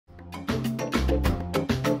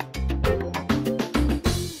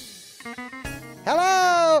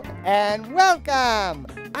and welcome!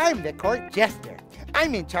 I'm the court jester.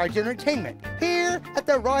 I'm in charge of entertainment here at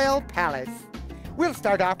the Royal Palace. We'll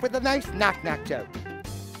start off with a nice knock-knock joke.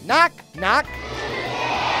 Knock, knock.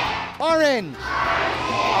 Orange.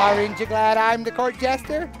 Orange, you glad I'm the court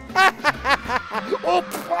jester? Oh,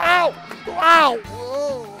 ow! Ow!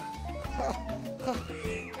 Oh.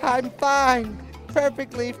 I'm fine.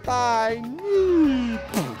 Perfectly fine.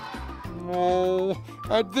 Oh,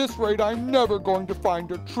 at this rate, I'm never going to find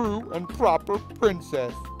a true and proper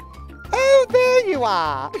princess. Oh, there you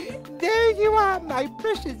are. There you are, my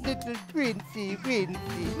precious little princey,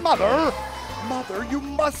 Wincy. Mother, you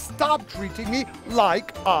must stop treating me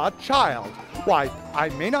like a child. Why, I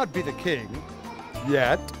may not be the king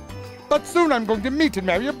yet, but soon I'm going to meet and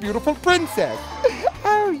marry a beautiful princess.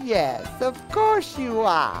 Oh, yes, of course you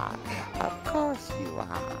are. Of course you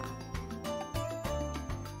are.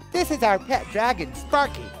 This is our pet dragon,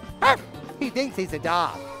 Sparky. He thinks he's a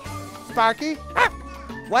dog. Sparky,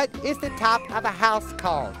 what is the top of a house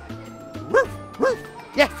called? Roof, roof.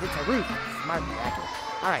 Yes, it's a roof. Smart dragon.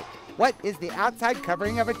 All right, what is the outside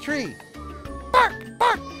covering of a tree? Bark,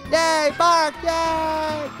 bark. Yay, bark,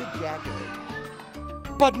 yay. Good jacket.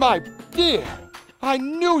 But my dear, I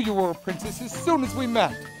knew you were a princess as soon as we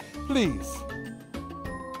met. Please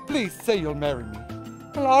say you'll marry me.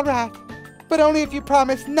 Well, all right. But only if you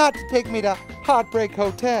promise not to take me to Heartbreak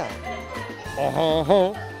Hotel.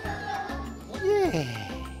 Uh-huh. Yes.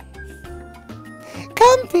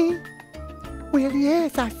 Comfy. Well,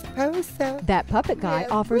 yes, I suppose so. That Puppet Guy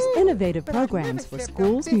offers innovative programs for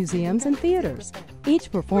schools, museums, and theaters.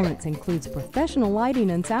 Each performance includes professional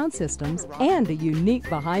lighting and sound systems and a unique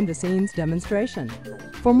behind-the-scenes demonstration.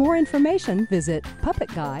 For more information, visit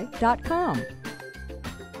puppetguy.com.